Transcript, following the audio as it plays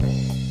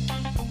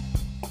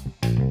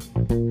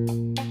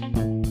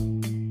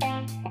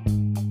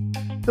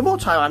the more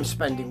time I'm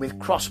spending with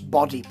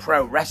cross-body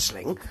pro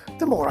wrestling,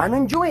 the more I'm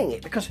enjoying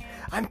it, because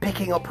I'm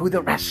picking up who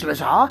the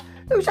wrestlers are.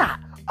 Who's that?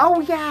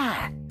 Oh,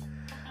 yeah.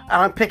 And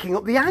I'm picking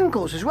up the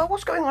angles as well.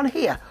 What's going on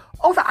here?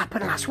 Oh, that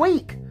happened last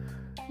week.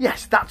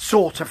 Yes, that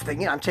sort of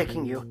thing. I'm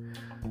taking you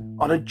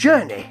on a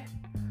journey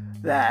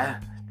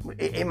there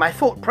in my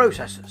thought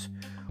processes.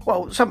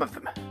 Well, some of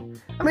them.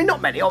 I mean,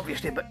 not many,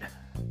 obviously, but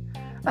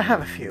I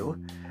have a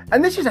few.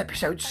 And this is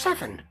episode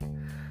 7.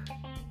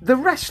 The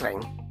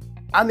wrestling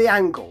and the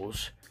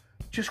angles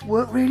just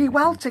work really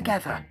well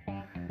together.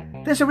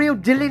 There's a real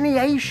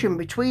delineation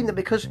between them,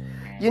 because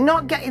you're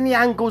not getting the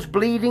angles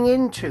bleeding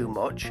in too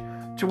much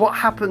to what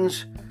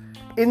happens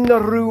in the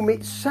room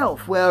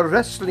itself where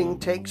wrestling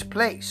takes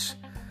place.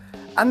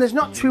 And there's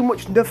not too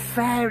much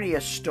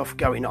nefarious stuff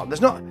going on.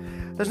 There's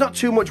not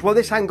too much, well,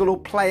 this angle will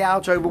play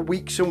out over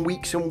weeks and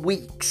weeks and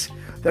weeks.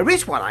 There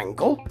is one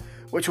angle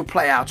which will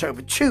play out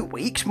over 2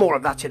 weeks, more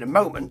of that in a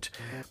moment,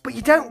 but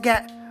you don't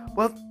get,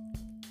 well,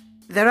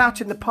 they're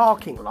out in the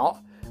parking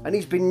lot and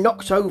he's been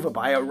knocked over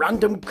by a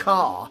random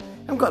car. I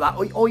haven't got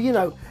that. Or, you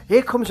know,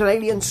 here comes an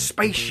alien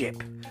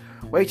spaceship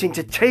waiting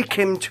to take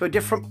him to a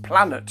different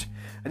planet,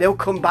 and he'll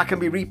come back and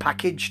be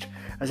repackaged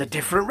as a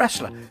different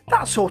wrestler.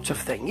 That sort of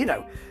thing, you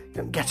know. You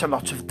don't get a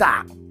lot of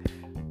that.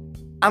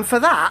 And for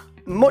that,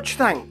 much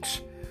thanks.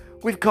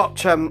 We've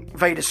got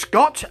Vader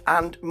Scott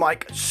and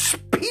Mike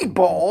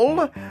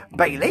Speedball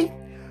Bailey,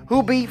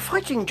 who'll be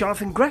fighting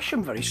Jonathan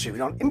Gresham very soon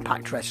on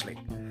Impact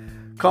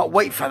Wrestling. Can't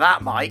wait for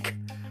that, Mike.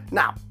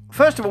 Now,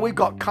 first of all, we've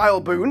got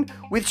Kyle Boone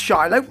with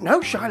Shiloh.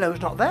 No,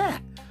 Shiloh's not there.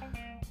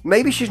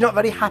 Maybe she's not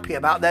very happy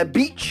about their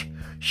beach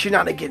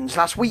shenanigans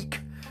last week.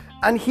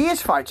 And he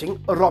is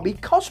fighting Robbie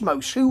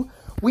Cosmos, who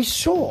we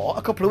saw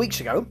a couple of weeks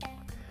ago.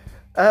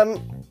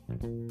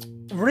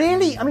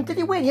 Really? I mean, did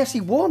he win? Yes,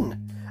 he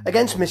won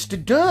against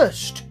Mr.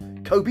 Durst,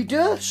 Kobe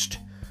Durst.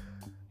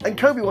 And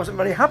Kobe wasn't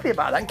very happy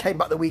about that and came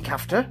back the week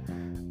after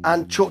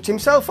and chalked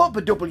himself up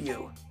a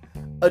W,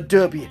 a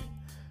derby.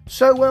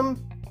 So,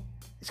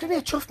 it's going to be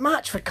a tough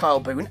match for Kyle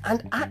Boone,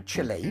 and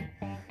actually,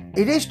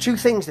 it is 2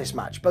 things this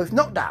match, both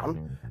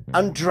knockdown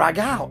and drag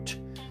out.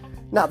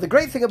 Now, the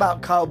great thing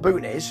about Kyle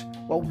Boone is,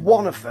 well,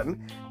 one of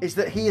them is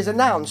that he is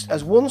announced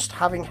as once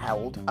having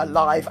held a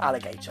live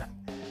alligator.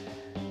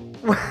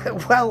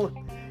 Well,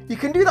 you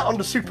can do that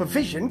under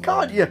supervision,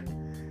 can't you?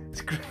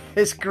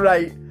 It's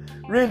great.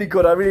 Really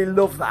good. I really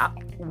love that.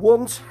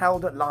 Once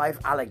held a live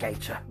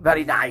alligator.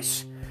 Very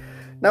nice.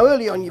 Now,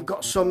 early on, you've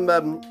got some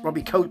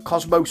Robbie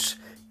Cosmos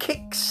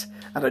kicks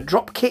and a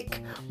drop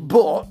kick,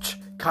 but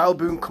Kyle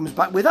Boone comes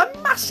back with a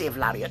massive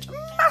lariat.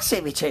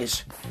 Massive it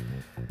is.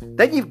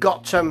 Then you've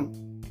got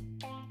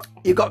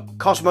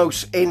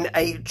Cosmos in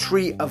a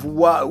Tree of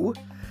Woe.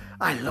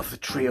 I love the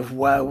Tree of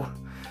Woe.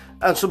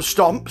 And some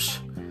stomps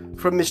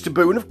from Mr.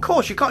 Boone. Of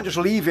course, you can't just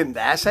leave him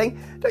there saying,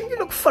 don't you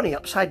look funny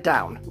upside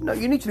down? No,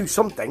 you need to do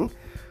something.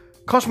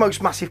 Cosmos'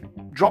 massive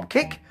drop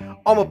kick.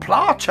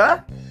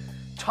 Omoplata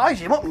ties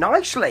him up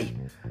nicely.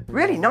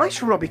 Really nice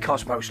from Robbie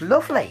Cosmos.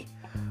 Lovely.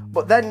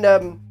 But then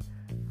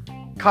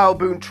Kyle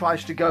Boone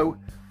tries to go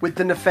with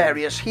the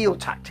nefarious heel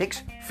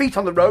tactics. Feet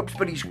on the ropes,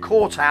 but he's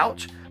caught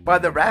out by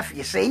the ref.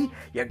 You see,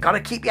 you've got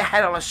to keep your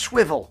head on a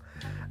swivel.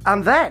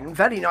 And then,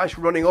 very nice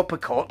running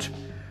uppercut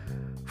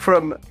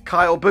from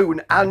Kyle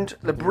Boone and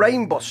the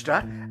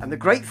Brainbuster. And the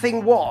great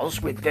thing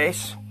was with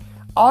this,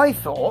 I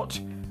thought,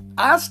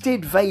 as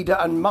did Vader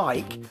and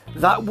Mike,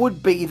 that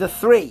would be the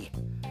 3.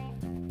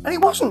 And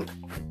it wasn't.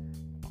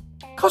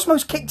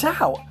 Cosmos kicked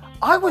out.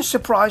 I was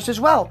surprised as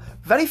well.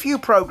 Very few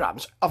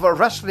programs of a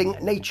wrestling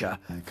nature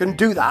can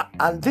do that,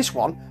 and this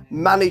one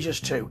manages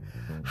to.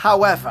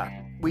 However,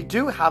 we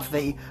do have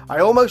I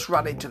almost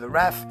ran into the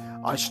ref,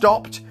 I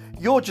stopped,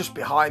 you're just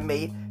behind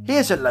me,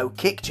 here's a low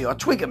kick to your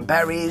twig and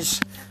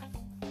berries,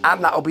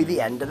 and that'll be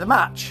the end of the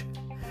match.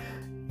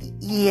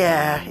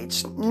 Yeah,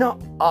 it's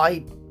not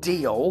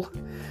ideal.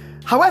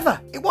 However,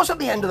 it wasn't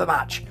the end of the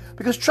match,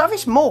 because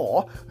Travis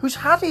Moore, who's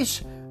had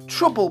his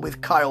trouble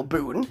with Kyle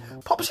Boone,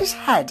 pops his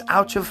head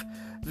out of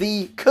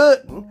the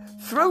curtain,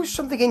 throws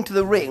something into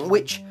the ring,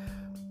 which,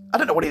 I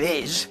don't know what it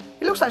is.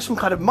 It looks like some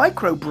kind of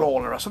micro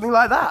brawler or something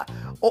like that.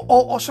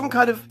 Or some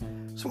kind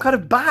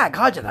of bag,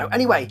 I don't know.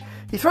 Anyway,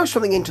 he throws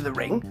something into the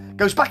ring,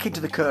 goes back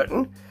into the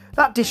curtain.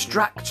 That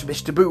distracts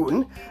Mr.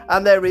 Boone,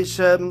 and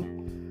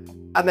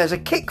there's a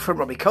kick from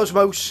Robbie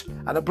Cosmos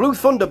and a blue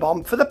thunder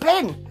bomb for the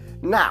pin.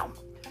 Now,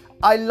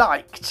 I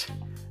liked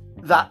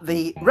that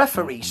the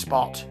referee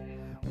spot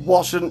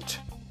wasn't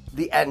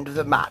the end of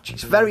the match.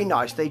 It's very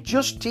nice. They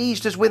just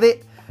teased us with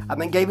it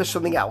and then gave us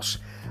something else.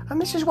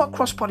 And this is what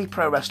crossbody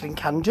pro wrestling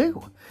can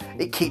do.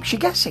 It keeps you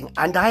guessing,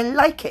 and I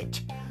like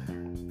it.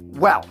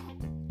 Well,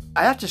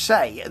 I have to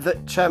say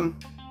that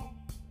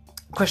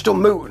Crystal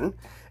Moon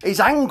is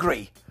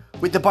angry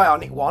with the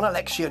Bionic One,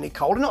 Alexia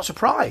Nicole. I'm not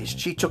surprised.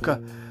 She took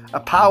a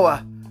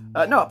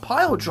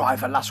pile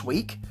driver last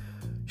week.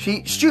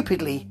 She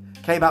stupidly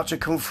came out to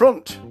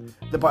confront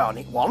the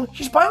Bionic One.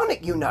 She's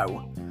Bionic, you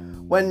know,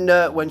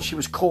 when she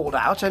was called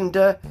out,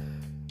 and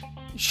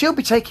she'll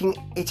be taking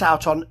it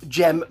out on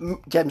Jem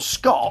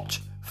Scott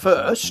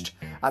first,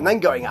 and then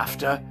going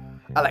after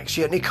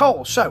Alexia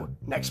Nicole. So,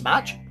 next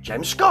match,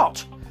 Jem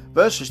Scott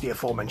versus the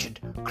aforementioned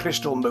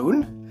Crystal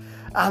Moon,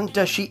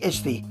 and she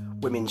is the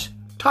women's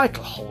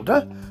title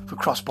holder for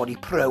Crossbody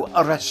Pro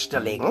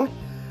Wrestling.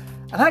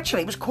 And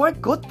actually, it was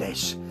quite good,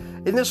 this,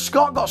 in that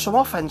Scott got some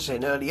offense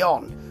in early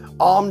on.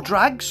 Arm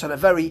drags and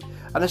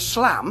a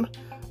slam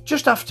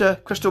just after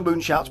Crystal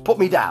Moon shouts, "Put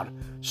me down."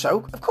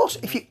 So, of course,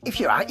 if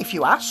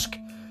you ask,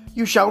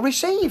 you shall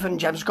receive, and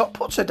Jem Scott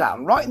puts her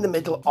down right in the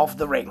middle of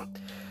the ring.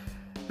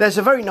 There's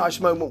a very nice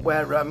moment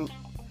where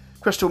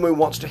Crystal Moon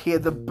wants to hear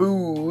the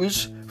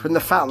boos from the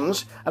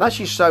fans, and as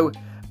she's so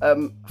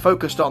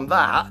focused on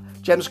that,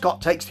 Jem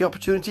Scott takes the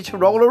opportunity to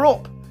roll her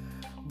up.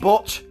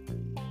 But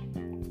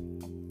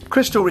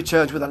Crystal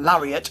returns with a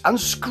lariat and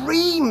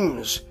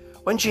screams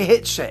when she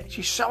hits it.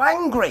 She's so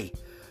angry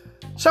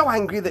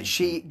that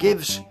she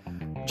gives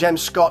Jem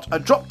Scott a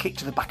drop kick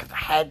to the back of the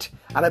head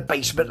and a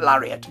basement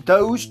lariat.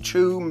 Those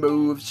two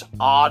moves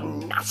are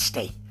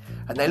nasty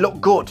and they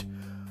look good.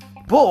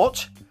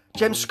 But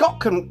Jem Scott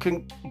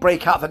can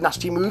break out the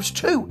nasty moves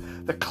too.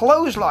 The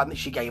clothesline that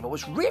she gave her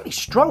was really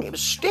strong. It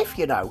was stiff,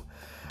 you know.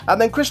 And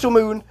then Crystal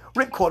Moon,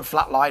 ripcord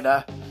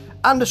flatliner,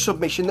 and a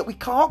submission that we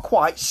can't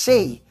quite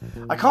see.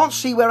 I can't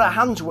see where her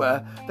hands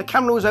were. The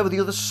camera was over the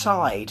other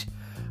side.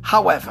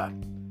 However,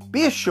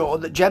 be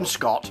assured that Jem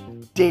Scott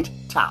did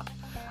tap.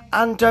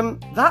 And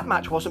that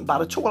match wasn't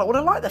bad at all. I would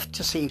have liked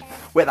to see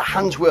where the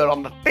hands were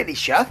on the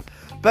finisher.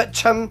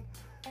 But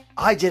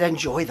I did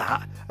enjoy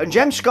that. And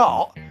Jem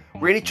Scott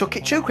really took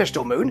it to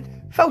Crystal Moon.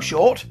 Fell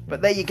short,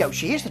 but there you go.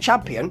 She is the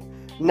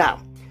champion.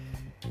 Now,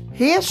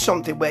 here's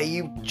something where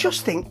you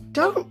just think,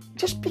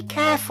 just be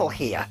careful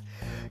here.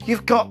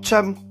 You've got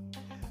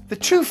the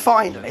two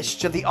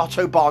finalists of the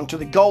Otto Barn to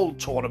the Gold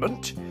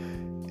tournament.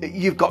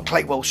 You've got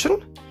Clay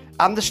Wilson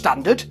and the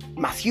standard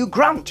Matthew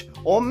Grant,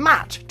 or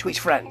Matt to his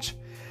friends.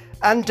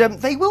 And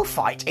they will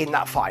fight in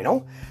that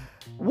final.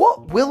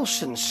 What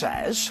Wilson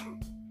says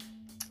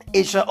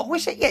is,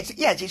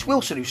 it's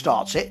Wilson who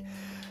starts it.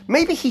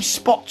 Maybe he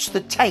spots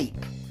the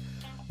tape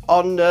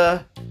on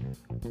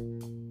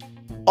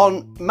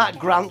Matt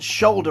Grant's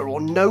shoulder or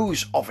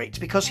nose of it,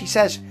 because he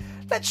says,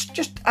 let's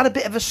just add a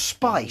bit of a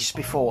spice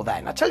before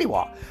then. I tell you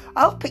what,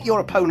 I'll pick your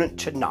opponent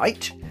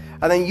tonight,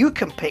 and then you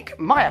can pick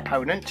my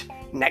opponent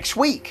next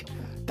week.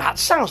 That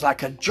sounds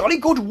like a jolly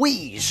good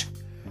wheeze,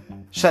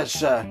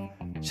 says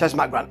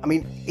Matt Grant. I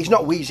mean, he's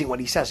not wheezing when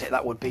he says it.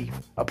 That would be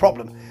a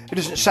problem. He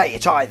doesn't say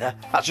it either.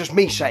 That's just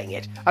me saying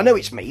it. I know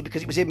it's me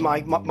because it was in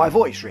my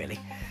voice, really.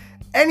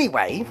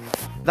 Anyway,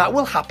 that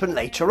will happen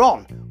later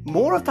on.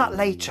 More of that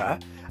later,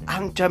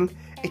 and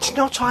it's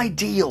not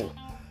ideal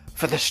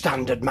for the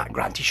standard Matt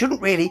Grant. He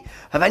shouldn't really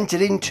have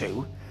entered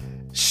into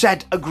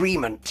said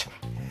agreement.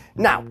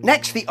 Now,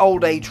 next, the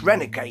Old Age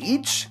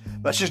Renegades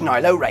versus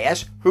Nylo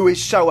Reyes, who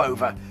is so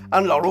over,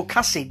 and Laurel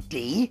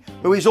Cassidy,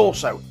 who is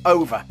also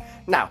over.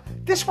 Now,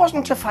 this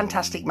wasn't a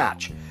fantastic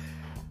match.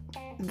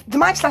 The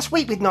match last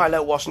week with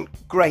Nylo wasn't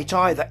great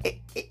either.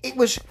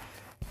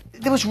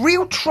 There was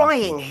real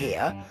trying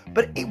here,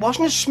 but it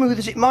wasn't as smooth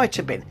as it might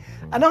have been.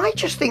 And I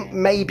just think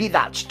maybe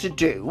that's to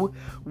do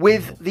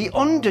with the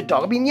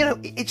underdog. I mean,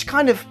 it's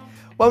kind of,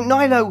 well,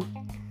 Nylo,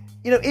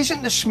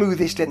 isn't the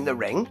smoothest in the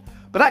ring,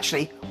 but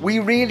actually, we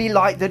really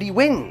like that he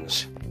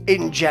wins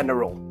in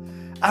general.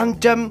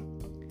 And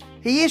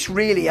he is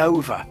really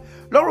over.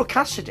 Laurel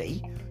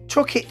Cassidy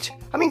took it,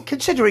 I mean,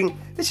 considering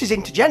this is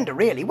intergender,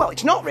 really. Well,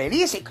 it's not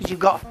really, is it? Because you've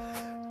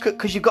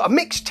got a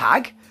mixed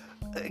tag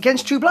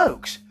against two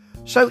blokes.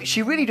 So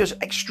she really does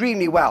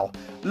extremely well.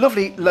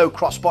 Lovely low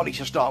crossbody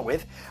to start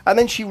with, and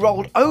then she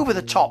rolled over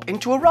the top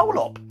into a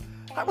roll-up.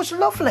 That was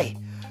lovely.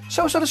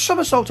 So a sort of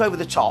somersault over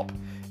the top,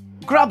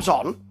 grabs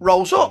on,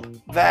 rolls up.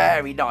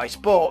 Very nice,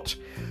 but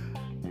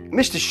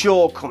Mr.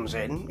 Shaw comes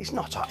in. He's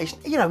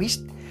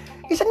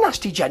a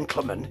nasty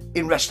gentleman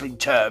in wrestling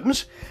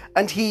terms,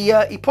 and he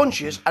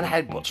punches and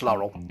headbutts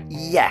Laurel.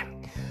 Yeah.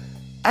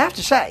 I have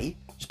to say,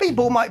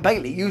 Speedball Mike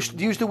Bailey used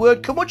the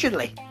word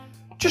curmudgeonly.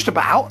 Just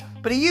about,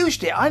 but he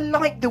used it. I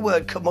like the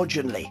word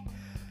curmudgeonly.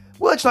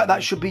 Words like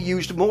that should be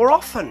used more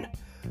often.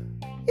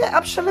 Yeah,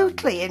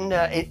 absolutely,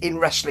 in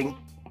wrestling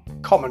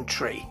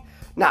commentary.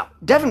 Now,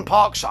 Devon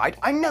Parkside,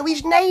 I know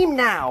his name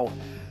now.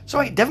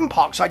 Sorry, Devon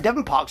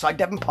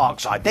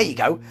Parkside. There you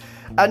go.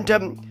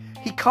 And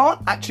he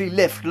can't actually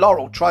lift.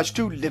 Laurel tries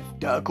to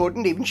lift her,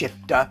 couldn't even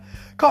shift her.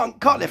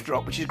 Can't lift her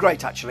up, which is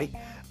great, actually.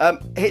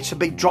 Hits a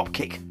big drop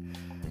kick.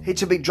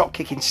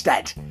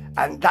 Instead,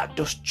 and that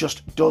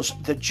just does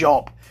the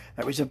job.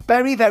 There is a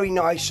very, very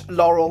nice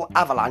Laurel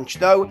avalanche,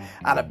 though,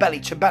 and a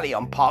belly-to-belly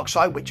on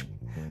Parkside, which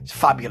is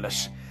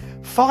fabulous.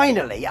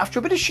 Finally, after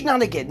a bit of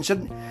shenanigans,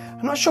 and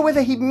I'm not sure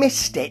whether he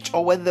missed it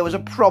or whether there was a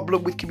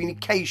problem with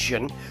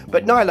communication,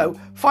 but Nylo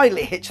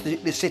finally hits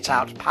the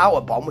sit-out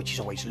powerbomb, which is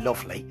always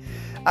lovely.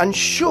 And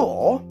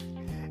Shaw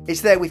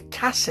is there with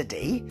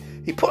Cassidy.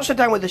 He puts her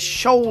down with a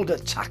shoulder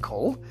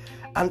tackle,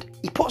 and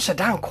he puts her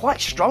down quite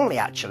strongly,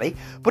 actually.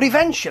 But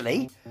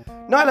eventually,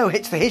 Nylo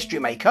hits the History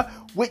Maker,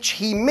 which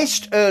he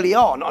missed early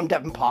on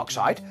Devon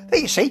Parkside. There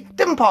you see,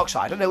 Devon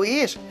Parkside, I know who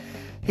he is.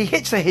 he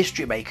hits the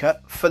history maker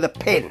for the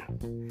pin.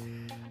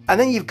 And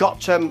then you've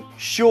got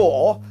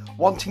Shaw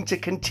wanting to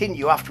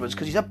continue afterwards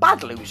because he's a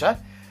bad loser.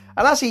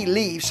 And as he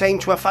leaves, saying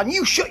to a fan,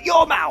 "You shut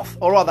your mouth,"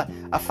 or rather,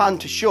 a fan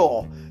to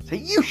Shaw, say,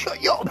 "You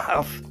shut your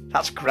mouth."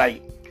 That's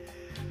great.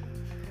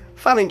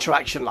 Fan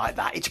interaction like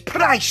that, it's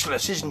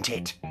priceless, isn't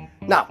it?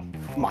 Now,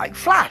 Mike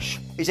Flash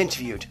is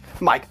interviewed.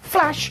 Mike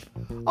Flash,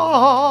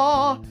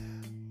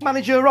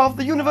 manager of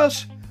the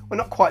universe. Well,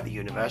 not quite the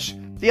universe,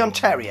 the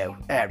Ontario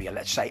area,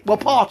 let's say. Well,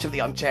 part of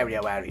the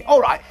Ontario area. All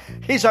right,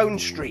 his own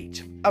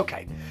street.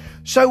 Okay,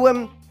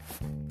 so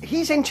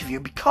he's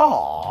interviewed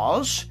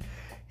because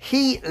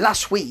he,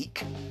 last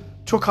week,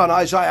 took on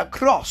Isaiah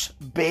Cross,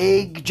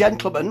 big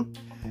gentleman,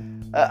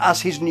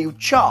 as his new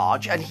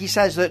charge, and he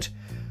says that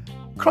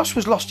Cross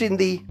was lost in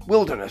the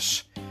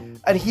wilderness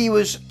and he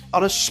was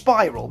on a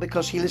spiral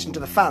because he listened to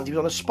the fans. He was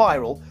on a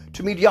spiral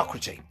to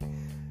mediocrity.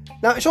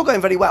 Now, it's all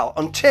going very well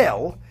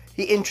until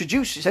he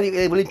said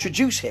he will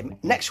introduce him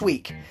next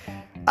week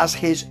as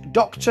his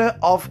Doctor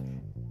of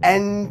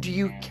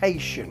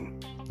Education.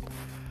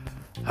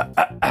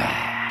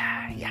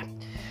 Yeah.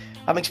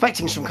 I'm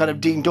expecting some kind of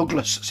Dean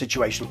Douglas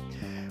situation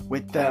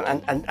with,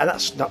 and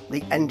that's not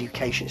the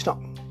education. It's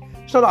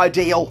not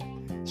ideal.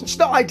 It's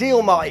not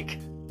ideal, Mike.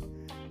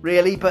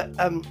 Really, but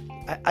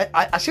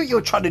I see what you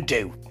were trying to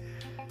do.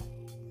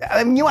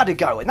 I mean, you had a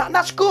go, and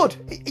that's good.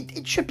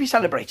 It should be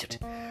celebrated.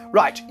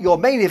 Right, your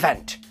main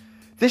event.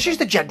 This is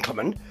the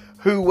gentleman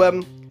who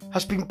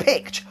has been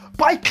picked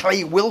by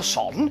Clay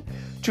Wilson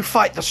to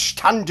fight the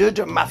standard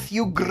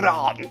Matthew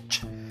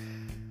Grant.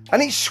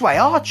 And it's Sway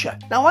Archer.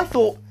 Now, I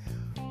thought,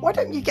 why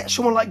don't you get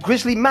someone like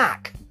Grizzly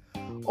Mac?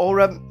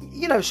 Or,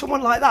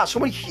 someone like that.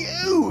 Someone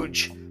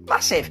huge,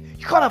 massive.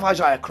 You can't have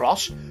Isaiah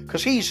Cross,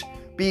 because he's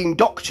being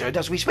doctored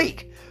as we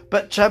speak.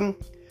 But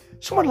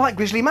someone like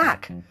Grizzly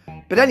Mac.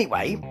 But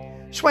anyway,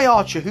 Sway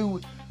Archer,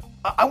 who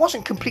I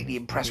wasn't completely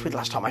impressed with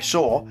last time I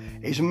saw,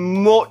 is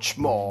much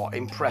more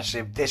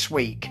impressive this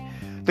week.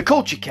 The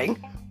Culture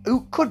King,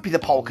 who could be the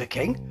Polka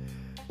King.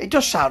 It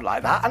does sound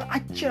like that, and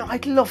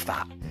I'd love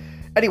that.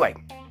 Anyway,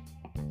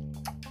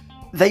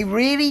 they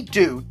really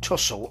do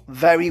tussle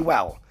very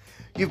well.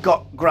 You've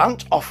got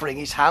Grant offering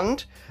his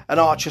hand, and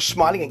Archer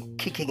smiling and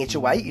kicking it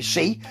away, you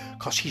see,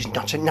 because he's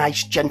not a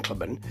nice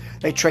gentleman.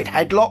 They trade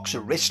headlocks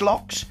and wrist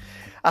locks.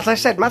 As I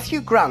said, Matthew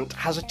Grant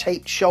has a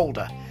taped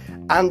shoulder,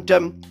 and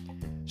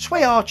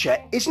Sway Archer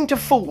isn't a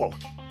fool.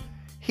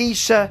 He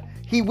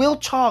will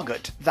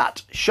target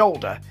that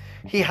shoulder.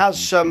 He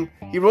runs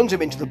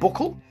him into the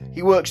buckle.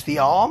 He works the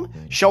arm,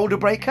 shoulder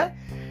breaker.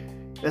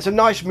 There's a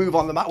nice move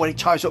on the mat where he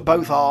ties up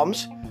both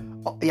arms.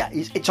 Yeah,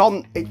 it's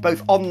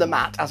both on the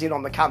mat, as in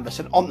on the canvas,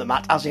 and on the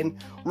mat, as in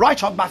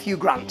right on Matthew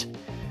Grant.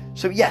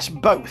 So yes,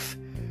 both.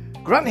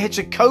 Grant hits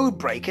a code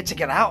breaker to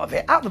get out of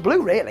it, out of the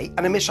blue really,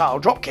 and a missile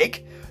drop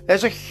kick.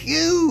 There's a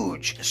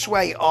huge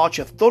Sway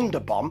Archer thunder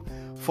bomb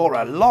for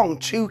a long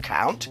 2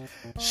 count.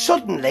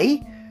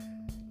 Suddenly,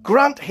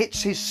 Grant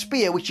hits his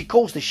spear, which he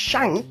calls the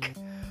shank,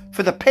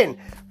 for the pin.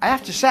 I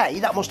have to say,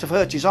 that must have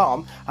hurt his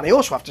arm, and I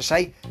also have to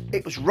say,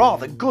 it was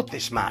rather good,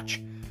 this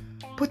match.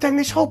 But then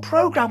this whole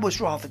programme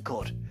was rather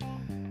good.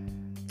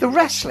 The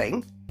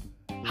wrestling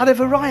had a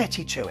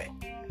variety to it.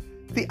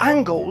 The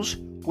angles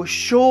were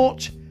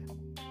short,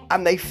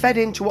 and they fed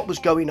into what was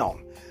going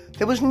on.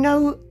 There was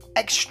no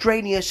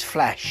extraneous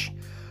flesh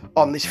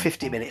on this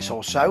 50 minutes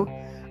or so,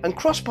 and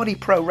Crossbody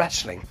Pro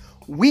Wrestling,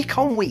 week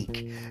on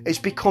week, is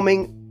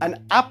becoming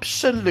an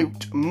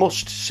absolute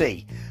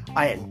must-see.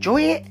 I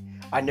enjoy it.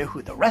 I know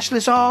who the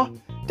wrestlers are.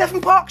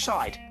 Devon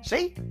Parkside,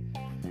 see?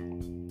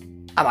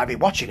 And I'll be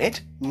watching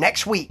it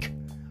next week.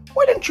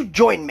 Why don't you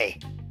join me?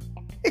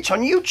 It's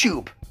on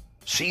YouTube.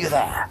 See you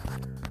there.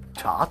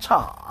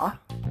 Ta-ta.